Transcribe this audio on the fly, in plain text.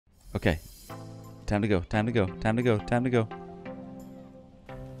Okay. Time to go. Time to go. Time to go. Time to go.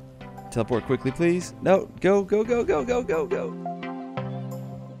 Teleport quickly, please. No. Go, go, go, go, go, go, go.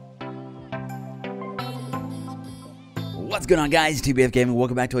 What's going on, guys? TBF Gaming.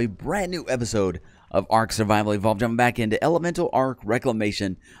 Welcome back to a brand new episode of Ark Survival Evolved. Jumping back into Elemental Ark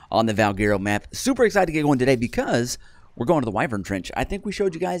Reclamation on the Valguero map. Super excited to get going today because we're going to the Wyvern Trench. I think we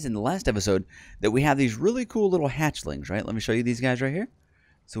showed you guys in the last episode that we have these really cool little hatchlings, right? Let me show you these guys right here.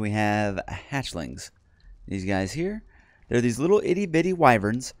 So we have hatchlings. These guys here. They're these little itty-bitty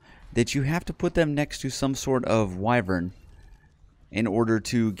wyverns that you have to put them next to some sort of wyvern in order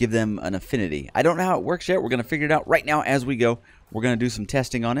to give them an affinity. I don't know how it works yet. We're going to figure it out right now as we go. We're going to do some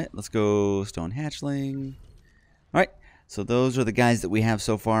testing on it. Let's go stone hatchling. All right. So those are the guys that we have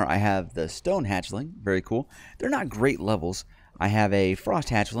so far. I have the stone hatchling. Very cool. They're not great levels. I have a frost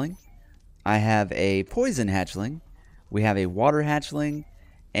hatchling. I have a poison hatchling. We have a water hatchling.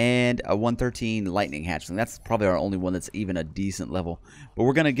 And a 113 lightning hatchling. That's probably our only one that's even a decent level. But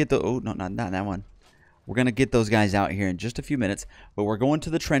we're going to get the... Oh, no, not that one. We're going to get those guys out here in just a few minutes. But we're going to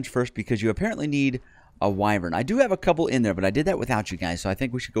the trench first because you apparently need a wyvern. I do have a couple in there, but I did that without you guys. So I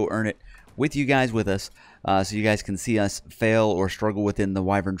think we should go earn it with you guys with us. So you guys can see us fail or struggle within the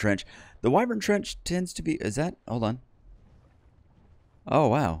wyvern trench. The wyvern trench tends to be... Is that... Hold on. Oh,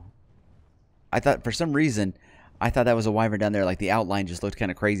 wow. I thought for some reason... I thought that was a wyvern down there. Like the outline just looked kind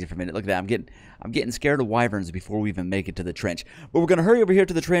of crazy for a minute. Look at that. I'm getting scared of wyverns before we even make it to the trench. But we're going to hurry over here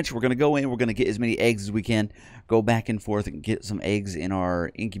to the trench. We're going to go in. We're going to get as many eggs as we can. Go back and forth and get some eggs in our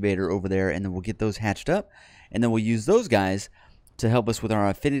incubator over there. And then we'll get those hatched up. And then we'll use those guys to help us with our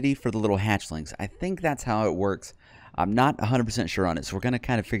affinity for the little hatchlings. I think that's how it works. I'm not 100% sure on it. So we're going to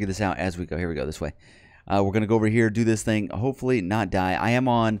kind of figure this out as we go. Here we go. This way. We're going to go over here, do this thing. Hopefully not die. I am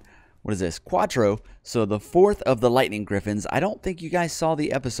on... What is this? Quattro. So the fourth of the Lightning Griffins. I don't think you guys saw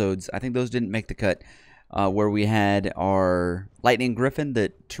the episodes. I think those didn't make the cut. Where we had our Lightning Griffin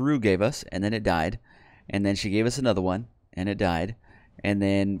that Taru gave us. And then it died. And then she gave us another one. And it died. And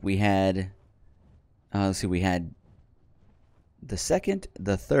then we had... let's see. We had the second,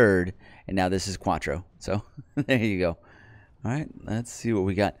 the third. And now this is Quattro. So there you go. Alright. Let's see what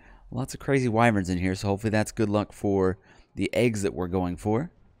we got. Lots of crazy wyverns in here. So hopefully that's good luck for the eggs that we're going for.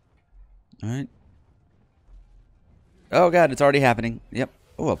 Alright. Oh, God, it's already happening. Yep.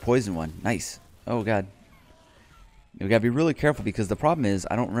 Oh, a poison one. Nice. Oh, God. We gotta be really careful because the problem is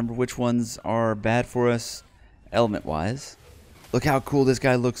I don't remember which ones are bad for us element-wise. Look how cool this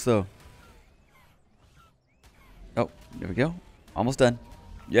guy looks, though. Oh, there we go. Almost done.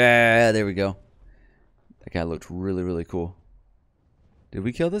 Yeah, there we go. That guy looked really, really cool. Did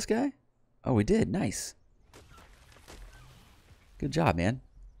we kill this guy? Oh, we did. Nice. Good job, man.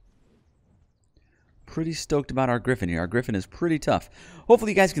 Pretty stoked about our griffin here. Our griffin is pretty tough.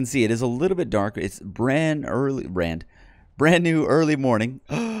 Hopefully you guys can see it. It is a little bit dark. It's brand new early morning.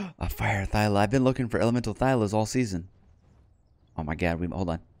 A fire thyla. I've been looking for elemental thylas all season. Oh my God.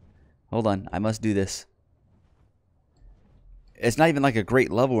 Hold on. I must do this. It's not even like a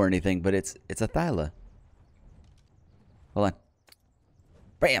great level or anything, but it's a thyla. Hold on.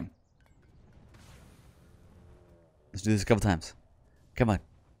 Bam. Let's do this a couple times. Come on.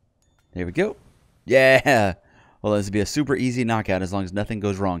 There we go. Yeah! Well, this would be a super easy knockout as long as nothing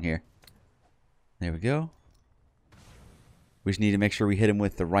goes wrong here. There we go. We just need to make sure we hit him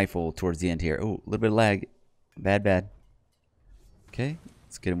with the rifle towards the end here. Oh, a little bit of lag. Bad. Okay,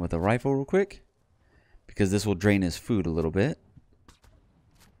 let's get him with a rifle real quick. Because this will drain his food a little bit.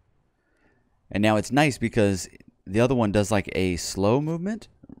 And now it's nice because the other one does like a slow movement.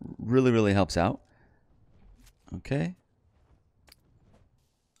 Really, really helps out. Okay.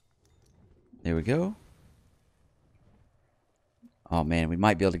 There we go. Oh man, we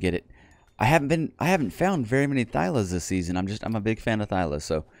might be able to get it. I haven't found very many thylas this season. I'm a big fan of thylas,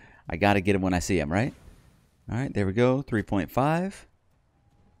 so I gotta get them when I see them, right? Alright, there we go. 3.5.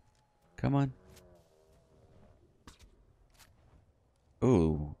 Come on.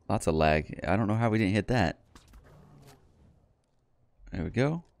 Ooh, lots of lag. I don't know how we didn't hit that. There we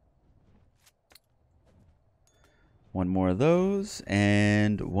go. One more of those,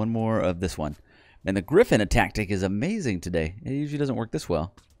 and one more of this one. And the Griffin tactic is amazing today. It usually doesn't work this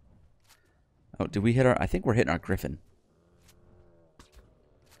well. Oh, did we hit our... I think we're hitting our Griffin.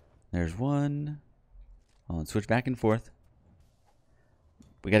 There's one. Oh, and switch back and forth.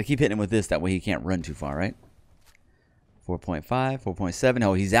 We got to keep hitting him with this. That way he can't run too far, right? 4.5, 4.7.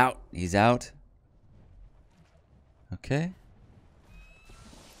 Oh, he's out. He's out. Okay.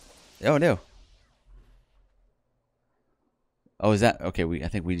 Oh, no. Oh, is that... Okay, I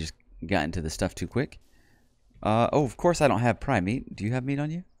think we just got into the stuff too quick. Oh, of course I don't have prime meat. Do you have meat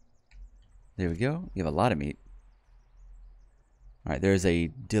on you? There we go. You have a lot of meat. All right, there's a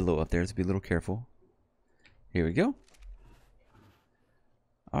dillo up there, so be a little careful. Here we go.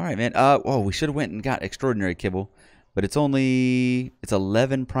 All right, man. Oh, we should have went and got extraordinary kibble, but it's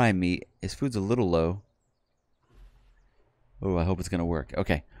 11 prime meat. His food's a little low. Oh, I hope it's gonna work.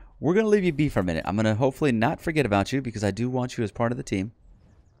 Okay, we're gonna leave you be for a minute. I'm gonna hopefully not forget about you because I do want you as part of the team.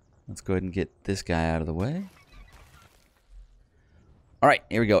 Let's go ahead and get this guy out of the way. All right,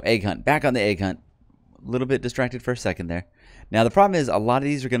 here we go. Egg hunt. Back on the egg hunt. A little bit distracted for a second there. Now, the problem is a lot of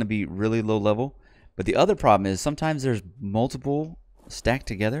these are going to be really low level. But the other problem is sometimes there's multiple stacked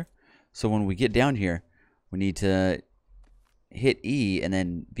together. So when we get down here, we need to hit E and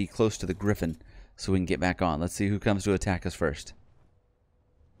then be close to the griffin so we can get back on. Let's see who comes to attack us first.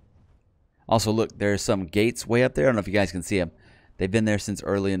 Also, look, there's some gates way up there. I don't know if you guys can see them. They've been there since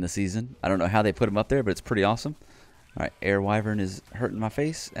early in the season. I don't know how they put them up there, but it's pretty awesome. All right, Air Wyvern is hurting my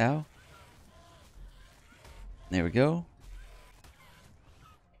face. Ow. There we go.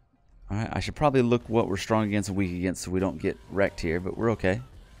 All right, I should probably look what we're strong against and weak against so we don't get wrecked here, but we're okay.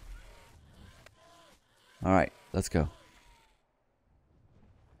 All right, let's go.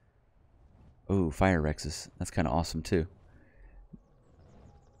 Ooh, Fire Rexes. That's kind of awesome, too.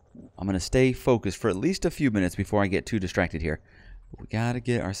 I'm going to stay focused for at least a few minutes before I get too distracted here. We got to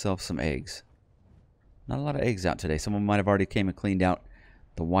get ourselves some eggs. Not a lot of eggs out today. Someone might have already came and cleaned out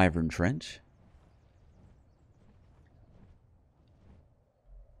the Wyvern trench.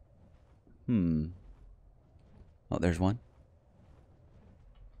 Oh, there's one.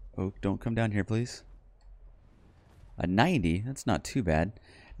 Oh, don't come down here, please. A 90? That's not too bad.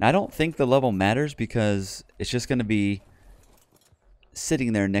 Now, I don't think the level matters because it's just going to be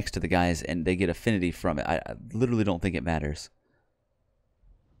sitting there next to the guys and they get affinity from it. I literally don't think it matters.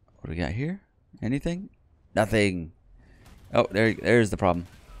 What do we got here? Anything? Nothing. Oh, there's the problem.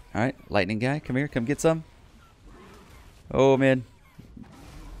 All right, lightning guy, come here. Come get some. Oh, man.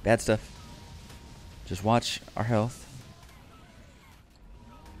 Bad stuff. Just watch our health.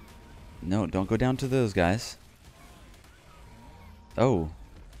 No, don't go down to those guys. Oh,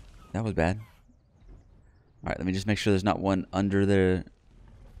 that was bad. All right, let me just make sure there's not one under there.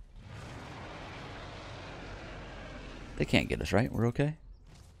 They can't get us, right? We're okay?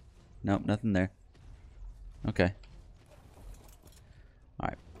 Nope, nothing there. Okay. All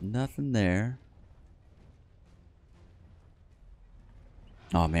right, nothing there.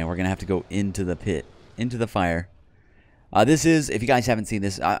 Oh, man, we're going to have to go into the pit, into the fire. This is, if you guys haven't seen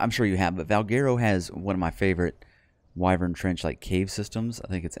this, I'm sure you have, but Valguero has one of my favorite Wyvern Trench like cave systems. I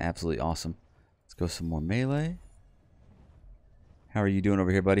think it's absolutely awesome. Let's go some more melee. How are you doing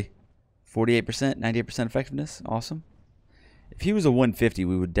over here, buddy? 48%, 98% effectiveness. Awesome. If he was a 150,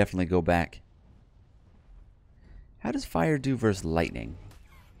 we would definitely go back. How does fire do versus lightning?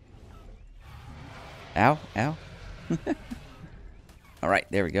 Ow, ow. All right,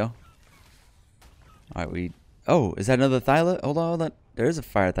 there we go. All right, oh, is that another Thyla? Hold on, hold on. There is a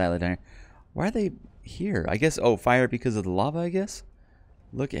fire Thyla down here. Why are they here? I guess, oh, fire because of the lava, I guess.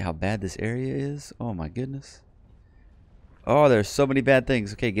 Look at how bad this area is. Oh, my goodness. Oh, there's so many bad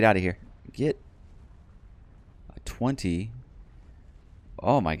things. Okay, get out of here. Get a 20.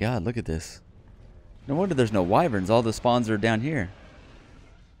 Oh, my God, look at this. No wonder there's no wyverns. All the spawns are down here.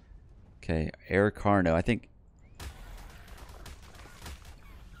 Okay, Air Carno. I think...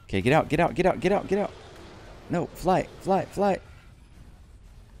 Okay, get out, get out, get out, get out, get out. No, fly, fly, fly.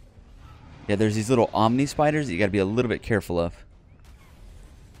 Yeah, there's these little omni spiders that you got to be a little bit careful of.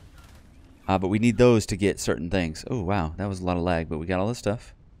 But we need those to get certain things. Oh, wow, that was a lot of lag, but we got all this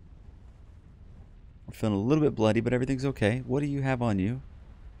stuff. We're feeling a little bit bloody, but everything's okay. What do you have on you?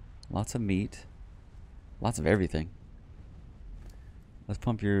 Lots of meat. Lots of everything. Let's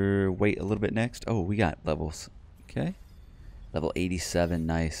pump your weight a little bit next. Oh, we got levels. Okay. Level 87,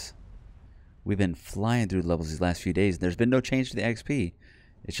 nice. We've been flying through levels these last few days. There's been no change to the XP.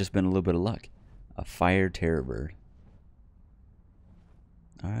 It's just been a little bit of luck. A fire terror bird.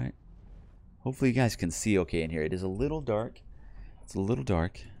 Alright. Hopefully you guys can see okay in here. It is a little dark. It's a little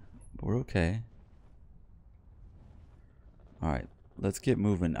dark, but we're okay. Alright, let's get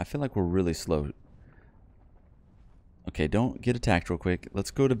moving. I feel like we're really slow. Okay, don't get attacked real quick. Let's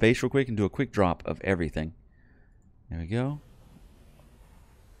go to base real quick and do a quick drop of everything. There we go.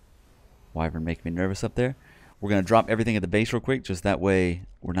 Wyvern make me nervous up there. We're going to drop everything at the base real quick, just that way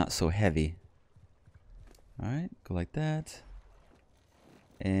we're not so heavy. Alright, go like that.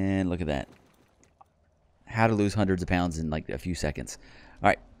 And look at that. How to lose hundreds of pounds in like a few seconds.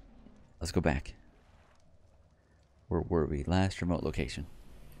 Alright, let's go back. Where were we? Last remote location.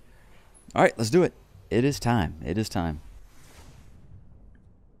 Alright, let's do it. It is time. It is time.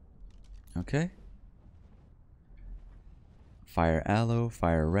 Okay. Fire Aloe,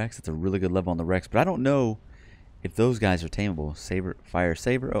 Fire Rex. That's a really good level on the Rex, but I don't know if those guys are tameable. Saber, Fire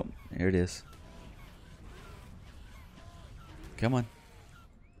Saber. Oh, here it is. Come on.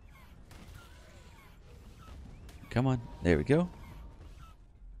 Come on. There we go.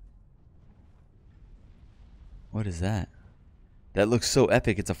 What is that? That looks so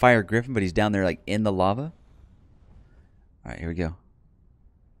epic. It's a fire griffin, but he's down there like in the lava. Alright, here we go.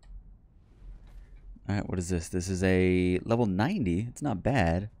 Alright, what is this? This is a level 90. It's not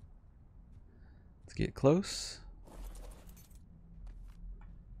bad. Let's get close.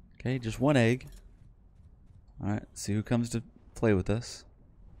 Okay, just one egg. Alright, see who comes to play with us.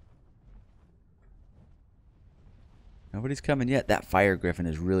 Nobody's coming yet. That fire griffin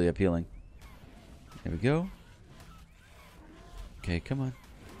is really appealing. There we go. Okay, come on.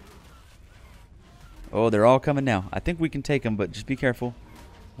 Oh, they're all coming now. I think we can take them, but just be careful.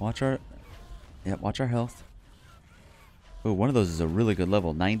 Watch our... Yep, watch our health. Oh, one of those is a really good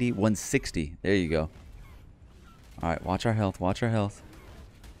level. 90, 160. There you go. Alright, watch our health. Watch our health.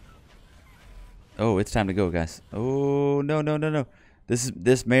 Oh, it's time to go, guys. Oh, no, no, no, no.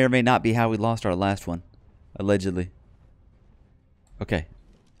 This may or may not be how we lost our last one. Allegedly. Okay.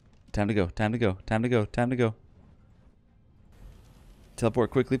 Time to go. Time to go. Time to go. Time to go.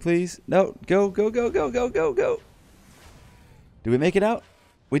 Teleport quickly, please. No, go, go, go, go, go, go, go. Did we make it out?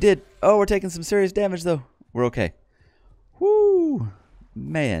 We did. Oh, we're taking some serious damage, though. We're okay. Woo!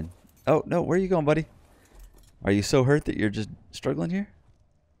 Man. Oh, no, where are you going, buddy? Are you so hurt that you're just struggling here?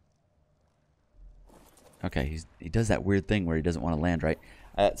 Okay, he does that weird thing where he doesn't want to land right.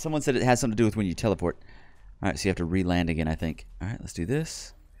 Someone said it has something to do with when you teleport. Alright, so you have to re-land again, I think. Alright, let's do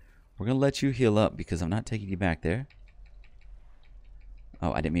this. We're going to let you heal up because I'm not taking you back there.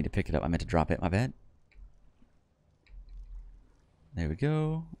 Oh, I didn't mean to pick it up. I meant to drop it. My bad. There we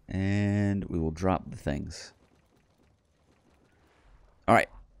go. And we will drop the things. Alright.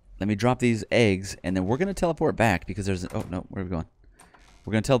 Let me drop these eggs. And then we're going to teleport back because there's... Oh, no. Where are we going?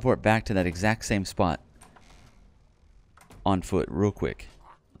 We're going to teleport back to that exact same spot. On foot real quick.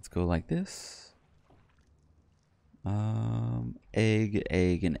 Let's go like this. Egg,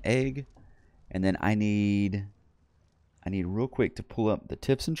 egg, and egg. And then I need real quick to pull up the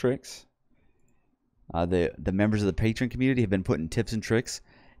tips and tricks. The members of the patron community have been putting tips and tricks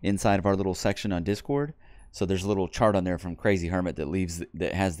inside of our little section on Discord. So there's a little chart on there from Crazy Hermit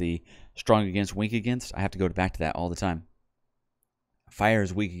that has the strong against, weak against. I have to go back to that all the time. Fire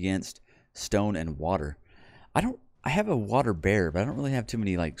is weak against stone and water. I have a water bear, but I don't really have too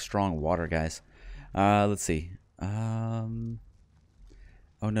many like strong water guys. Let's see. Oh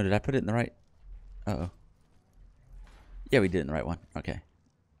no, did I put it in the right? Uh-oh. Yeah, we did it in the right one. Okay.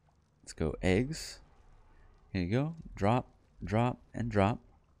 Let's go eggs. Here you go. Drop, drop, and drop.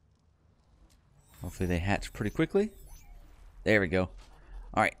 Hopefully they hatch pretty quickly. There we go.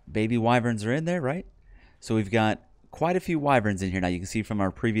 Alright, baby wyverns are in there, right? So we've got quite a few wyverns in here. Now you can see from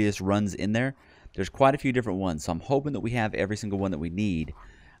our previous runs in there, there's quite a few different ones. So I'm hoping that we have every single one that we need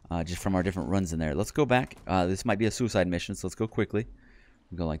just from our different runs in there. Let's go back. This might be a suicide mission, so let's go quickly.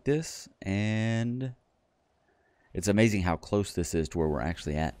 We'll go like this, and it's amazing how close this is to where we're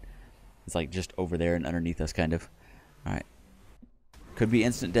actually at. It's like just over there and underneath us, kind of. Alright. Could be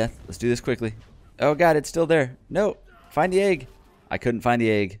instant death. Let's do this quickly. Oh god, it's still there. No, find the egg. I couldn't find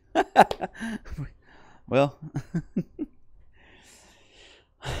the egg. Well,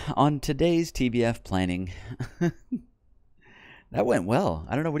 on today's TBF planning, that went well.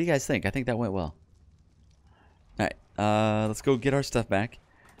 I don't know. What do you guys think? I think that went well. Alright, let's go get our stuff back.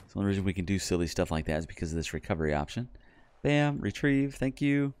 The only reason we can do silly stuff like that is because of this recovery option. Bam, retrieve, thank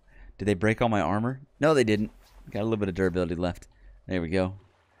you. Did they break all my armor? No, they didn't. Got a little bit of durability left. There we go.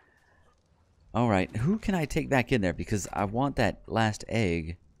 Alright, who can I take back in there? Because I want that last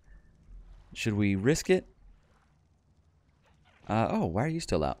egg. Should we risk it? Oh, why are you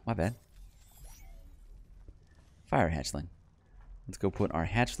still out? My bad. Fire hatchling. Let's go put our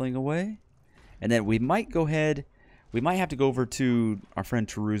hatchling away. And then we might go ahead... We might have to go over to our friend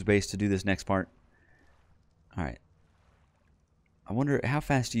Taru's base to do this next part. Alright. I wonder, how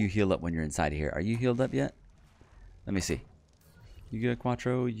fast do you heal up when you're inside of here? Are you healed up yet? Let me see. You good,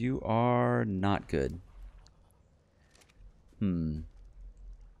 Quattro? You are not good. What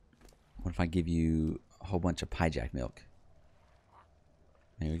if I give you a whole bunch of Pyjack milk?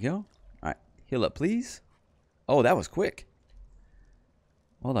 There we go. Alright. Heal up, please. Oh, that was quick.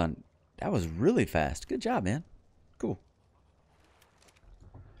 Hold on. That was really fast. Good job, man. Cool.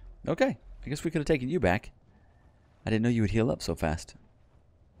 Okay. I guess we could have taken you back. I didn't know you would heal up so fast.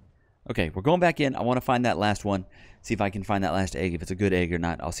 Okay, we're going back in. I want to find that last one. See if I can find that last egg, if it's a good egg or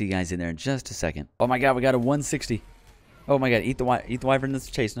not. I'll see you guys in there in just a second. Oh my god, we got a 160. Oh my god, eat the wyvern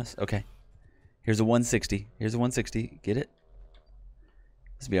that's chasing us. Okay. Here's a 160. Here's a 160. Get it?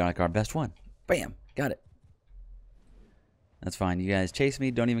 This will be like our best one. Bam! Got it. That's fine. You guys chase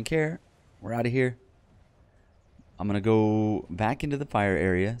me. Don't even care. We're out of here. I'm going to go back into the fire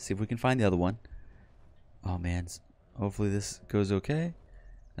area. See if we can find the other one. Oh, man. Hopefully this goes okay.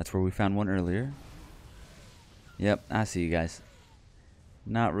 That's where we found one earlier. Yep. I see you guys.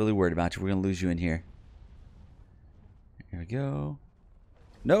 Not really worried about you. We're going to lose you in here. Here we go.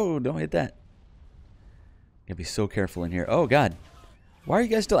 No, don't hit that. Gotta be so careful in here. Oh, God. Why are you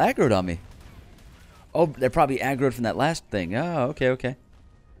guys still aggroed on me? Oh, they're probably aggroed from that last thing. Oh, okay, okay.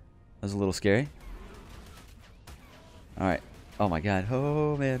 That was a little scary. Alright. Oh, my God.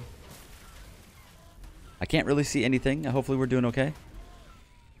 Oh, man. I can't really see anything. Hopefully we're doing okay.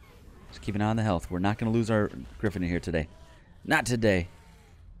 Just keep an eye on the health. We're not going to lose our griffin in here today. Not today.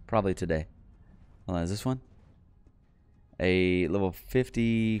 Probably today. Hold on, is this one? A level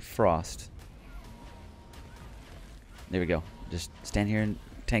 50 frost. There we go. Just stand here and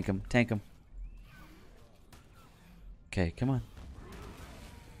tank him. Tank him. Okay, come on.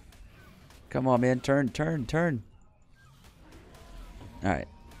 Come on, man. Turn, turn, turn. Alright.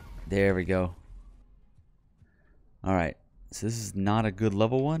 There we go. Alright. So this is not a good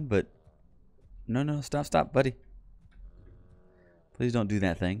level one, but... No, no. Stop, stop, buddy. Please don't do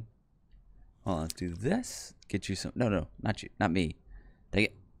that thing. Hold on. Let's do this. Get you some... No, no. Not you. Not me. Take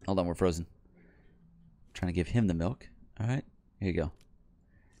it. Hold on. We're frozen. I'm trying to give him the milk. Alright. Here you go.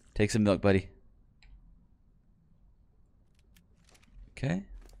 Take some milk, buddy. Okay.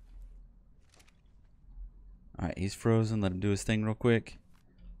 Alright, he's frozen. Let him do his thing real quick.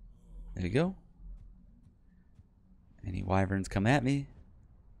 There you go. Any wyverns come at me?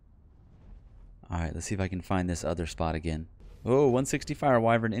 Alright, let's see if I can find this other spot again. Oh, 160 fire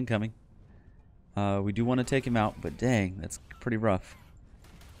wyvern incoming. We do want to take him out, but dang, that's pretty rough.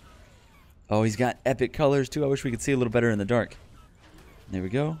 Oh, he's got epic colors too. I wish we could see a little better in the dark. There we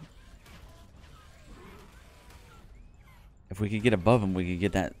go. If we could get above him, we could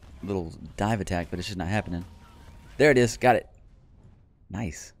get that little dive attack, but it's just not happening. There it is. Got it.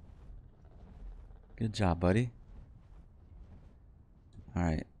 Nice. Good job, buddy.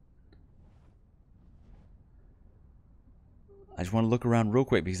 Alright. I just want to look around real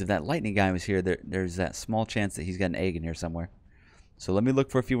quick, because if that lightning guy was here, there's that small chance that he's got an egg in here somewhere. So let me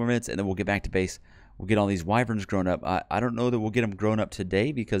look for a few more minutes, and then we'll get back to base. We'll get all these wyverns grown up. I don't know that we'll get them grown up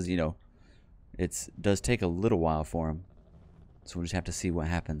today, because, you know, it does take a little while for them. So we'll just have to see what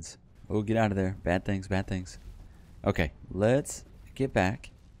happens. Oh, get out of there. Bad things, bad things. Okay, let's get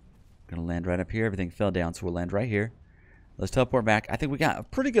back. We're going to land right up here. Everything fell down, so we'll land right here. Let's teleport back. I think we got a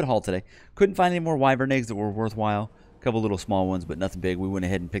pretty good haul today. Couldn't find any more wyvern eggs that were worthwhile. A couple little small ones, but nothing big. We went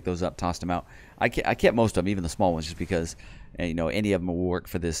ahead and picked those up, tossed them out. I kept most of them, even the small ones, just because, you know, any of them will work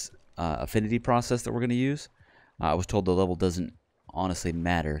for this affinity process that we're going to use. I was told the level doesn't honestly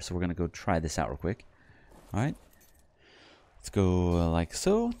matter, so we're going to go try this out real quick. All right. Let's go like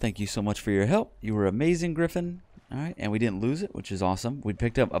so. Thank you so much for your help. You were amazing, Griffin. All right, and we didn't lose it, which is awesome. We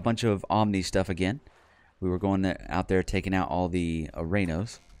picked up a bunch of Omni stuff again. We were going out there taking out all the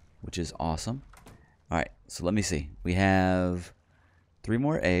Rhinos, which is awesome. All right, so let me see. We have 3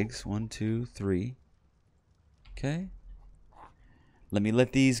 more eggs. 1, 2, 3. Okay.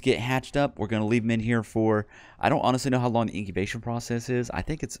 Let these get hatched up. We're going to leave them in here for... I don't honestly know how long the incubation process is. I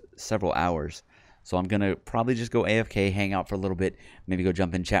think it's several hours. So I'm going to probably just go AFK, hang out for a little bit, maybe go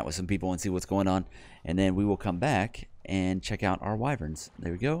jump in chat with some people and see what's going on. And then we will come back and check out our wyverns.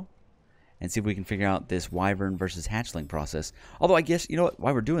 There we go. And see if we can figure out this wyvern versus hatchling process. Although I guess, you know what,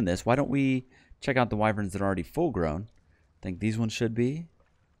 while we're doing this, why don't we check out the wyverns that are already full grown? I think these ones should be.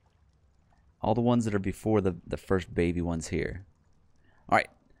 All the ones that are before the first baby ones here. Alright.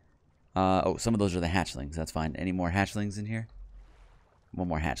 Oh, some of those are the hatchlings. That's fine. Any more hatchlings in here? One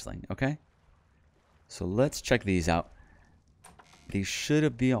more hatchling. Okay. So let's check these out. These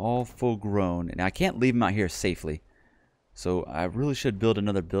should be all full grown. And I can't leave them out here safely. So I really should build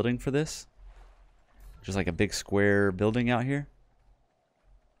another building for this. Just like a big square building out here.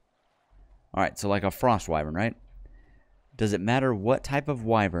 Alright, so like a frost wyvern, right? Does it matter what type of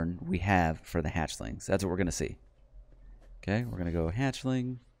wyvern we have for the hatchlings? That's what we're going to see. Okay, we're going to go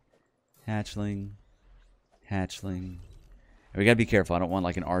hatchling, hatchling, hatchling. And we got to be careful. I don't want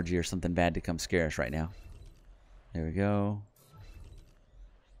like an RG or something bad to come scare us right now. There we go.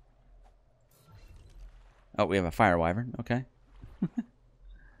 Oh, we have a fire wyvern. Okay.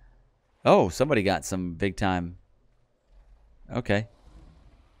 Oh, somebody got some big time. Okay.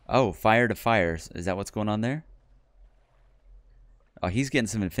 Oh, fire to fire. Is that what's going on there? Oh, he's getting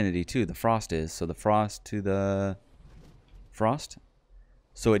some infinity too. The frost is. So the frost to the frost.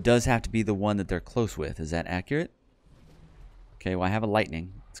 So it does have to be the one that they're close with. Is that accurate? Okay, well, I have a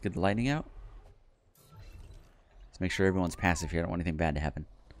lightning. Let's get the lightning out. Let's make sure everyone's passive here. I don't want anything bad to happen.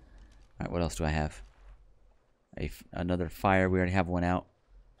 All right, what else do I have? Another fire. We already have one out.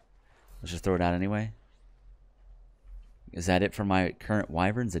 Let's just throw it out anyway. Is that it for my current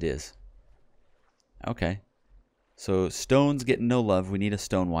wyverns? It is. Okay. So stone's getting no love. We need a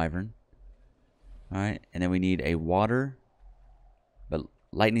stone wyvern. Alright. And then we need a water. But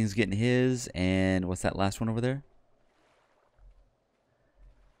lightning's getting his. And what's that last one over there?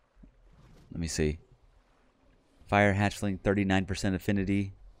 Let me see. Fire hatchling, 39%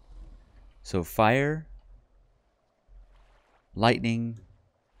 affinity. So fire, lightning,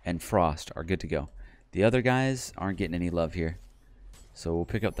 and frost are good to go. The other guys aren't getting any love here. So we'll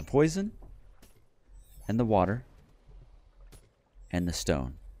pick up the poison and the water and the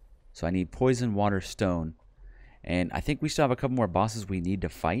stone. So I need poison, water, stone. And I think we still have a couple more bosses we need to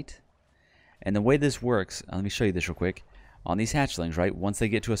fight. And the way this works, let me show you this real quick. On these hatchlings, right, once they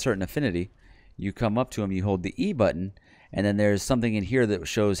get to a certain affinity, you come up to them, you hold the E button, and then there's something in here that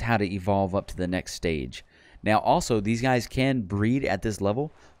shows how to evolve up to the next stage. Now, also, these guys can breed at this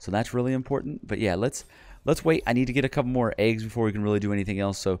level, so that's really important. But yeah, let's wait. I need to get a couple more eggs before we can really do anything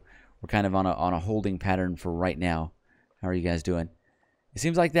else. So we're kind of on a holding pattern for right now. How are you guys doing? It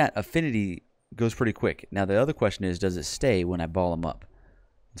seems like that affinity goes pretty quick. Now, the other question is, does it stay when I ball them up?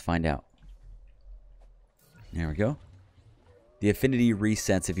 Let's find out. There we go. The affinity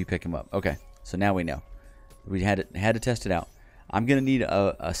resets if you pick them up. Okay, so now we know. We had to test it out. I'm going to need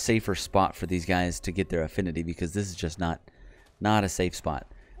a safer spot for these guys to get their affinity because this is just not a safe spot.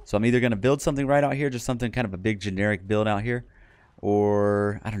 So I'm either going to build something right out here, just something kind of a big generic build out here,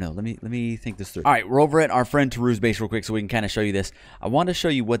 or I don't know. Let me think this through. All right, we're over at our friend Taru's base real quick so we can kind of show you this. I want to show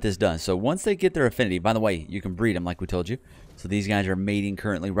you what this does. So once they get their affinity, by the way, you can breed them like we told you. So these guys are mating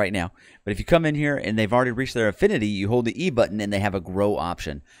currently right now. But if you come in here and they've already reached their affinity, you hold the E button and they have a grow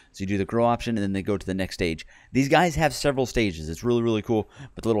option. So you do the grow option and then they go to the next stage. These guys have several stages. It's really, really cool.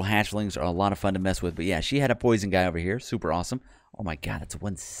 But the little hatchlings are a lot of fun to mess with. But yeah, she had a poison guy over here. Super awesome. Oh my god, it's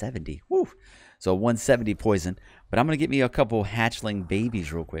 170. Woo! So 170 poison. But I'm going to get me a couple hatchling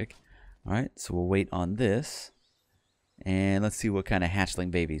babies real quick. All right, so we'll wait on this. And let's see what kind of hatchling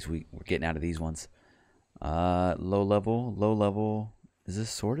babies we're getting out of these ones. Low level. Is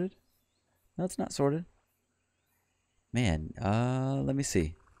this sorted? No, it's not sorted. Man, let me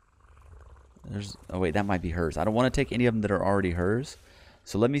see. Oh wait, that might be hers. I don't want to take any of them that are already hers.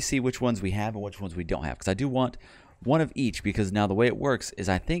 So let me see which ones we have and which ones we don't have. Because I do want one of each. Because now the way it works is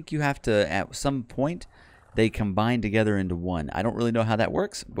I think you have to, at some point, they combine together into one. I don't really know how that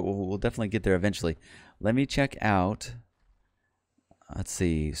works, but we'll definitely get there eventually. Let me check out. Let's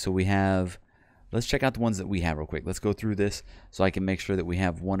see. So we have. Let's check out the ones that we have real quick. Let's go through this so I can make sure that we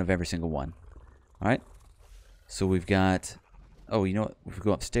have one of every single one. All right. So we've got. Oh, you know what? If we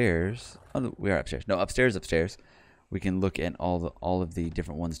go upstairs. Oh, we are upstairs. No, upstairs. We can look at all of the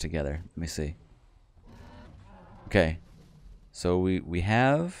different ones together. Let me see. Okay. So we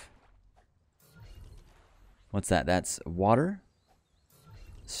have. What's that? That's water,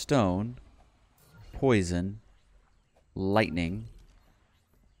 stone, poison, lightning.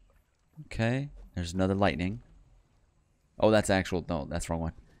 Okay. There's another lightning. Oh, that's actual. No, that's the wrong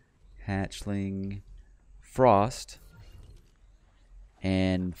one. Hatchling, frost,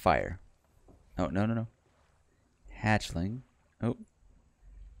 and fire. Oh, no. Hatchling. Oh.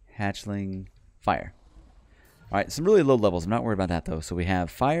 Hatchling, fire. All right, some really low levels. I'm not worried about that, though. So we have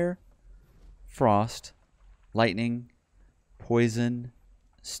fire, frost, lightning, poison,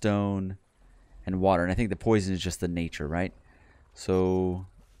 stone, and water. And I think the poison is just the nature, right? So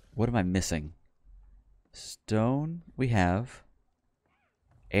what am I missing? Stone, we have.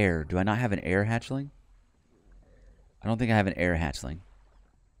 Air. Do I not have an air hatchling? I don't think I have an air hatchling.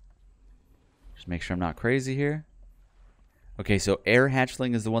 Just make sure I'm not crazy here. Okay, so air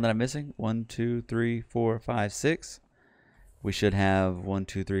hatchling is the one that I'm missing. 1, 2, 3, 4, 5, 6. We should have 1,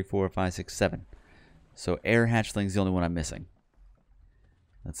 2, 3, 4, 5, 6, 7. So air hatchling is the only one I'm missing.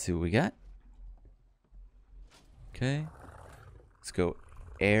 Let's see what we got. Okay. Let's go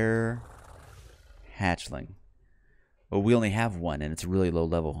air hatchling. Oh, we only have one, and it's really low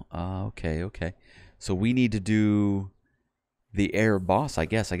level. Okay. So we need to do the air boss, I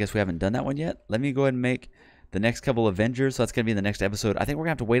guess. I guess we haven't done that one yet. Let me go ahead and make the next couple Avengers. So that's going to be in the next episode. I think we're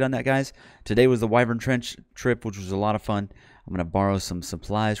going to have to wait on that, guys. Today was the Wyvern Trench trip, which was a lot of fun. I'm going to borrow some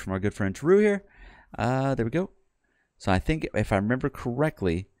supplies from our good friend Taru here. There we go. So I think if I remember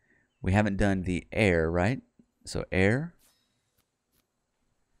correctly, We haven't done the air, right? So air.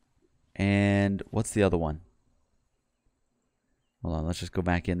 And what's the other one? Hold on, let's just go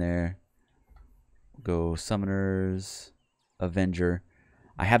back in there. Go Summoners, Avenger.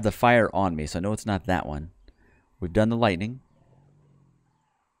 I have the fire on me, so I know it's not that one. We've done the lightning.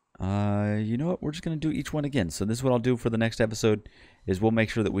 You know what? We're just going to do each one again. So this is what I'll do for the next episode, is we'll make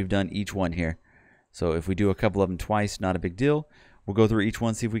sure that we've done each one here. So if we do a couple of them twice, not a big deal. We'll go through each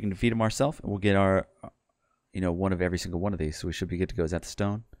one, see if we can defeat them ourselves, and we'll get our, you know, one of every single one of these. So we should be good to go. Is that the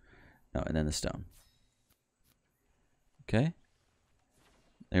stone? No, and then the stone. Okay.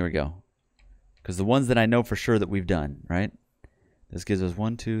 There we go. Because the ones that I know for sure that we've done, right? This gives us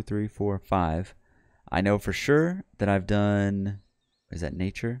 1, 2, 3, 4, 5. I know for sure that I've done... Is that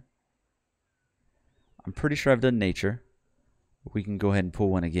nature? I'm pretty sure I've done nature. We can go ahead and pull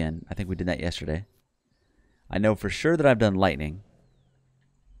one again. I think we did that yesterday. I know for sure that I've done lightning.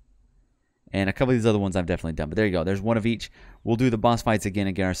 And a couple of these other ones I've definitely done. But there you go. There's one of each. We'll do the boss fights again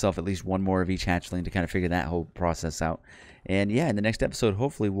and get ourselves at least one more of each hatchling to kind of figure that whole process out. And yeah, in the next episode,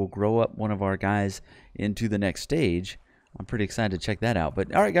 hopefully we'll grow up one of our guys into the next stage. I'm pretty excited to check that out.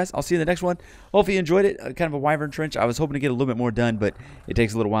 But all right, guys, I'll see you in the next one. Hopefully you enjoyed it. Kind of a Wyvern trench. I was hoping to get a little bit more done, but it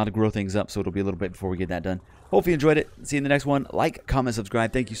takes a little while to grow things up, so it'll be a little bit before we get that done. Hopefully you enjoyed it. See you in the next one. Like, comment,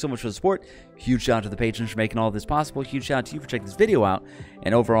 subscribe. Thank you so much for the support. Huge shout out to the patrons for making all of this possible. Huge shout out to you for checking this video out.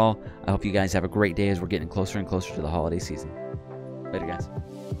 And overall, I hope you guys have a great day as we're getting closer and closer to the holiday season. Later, guys.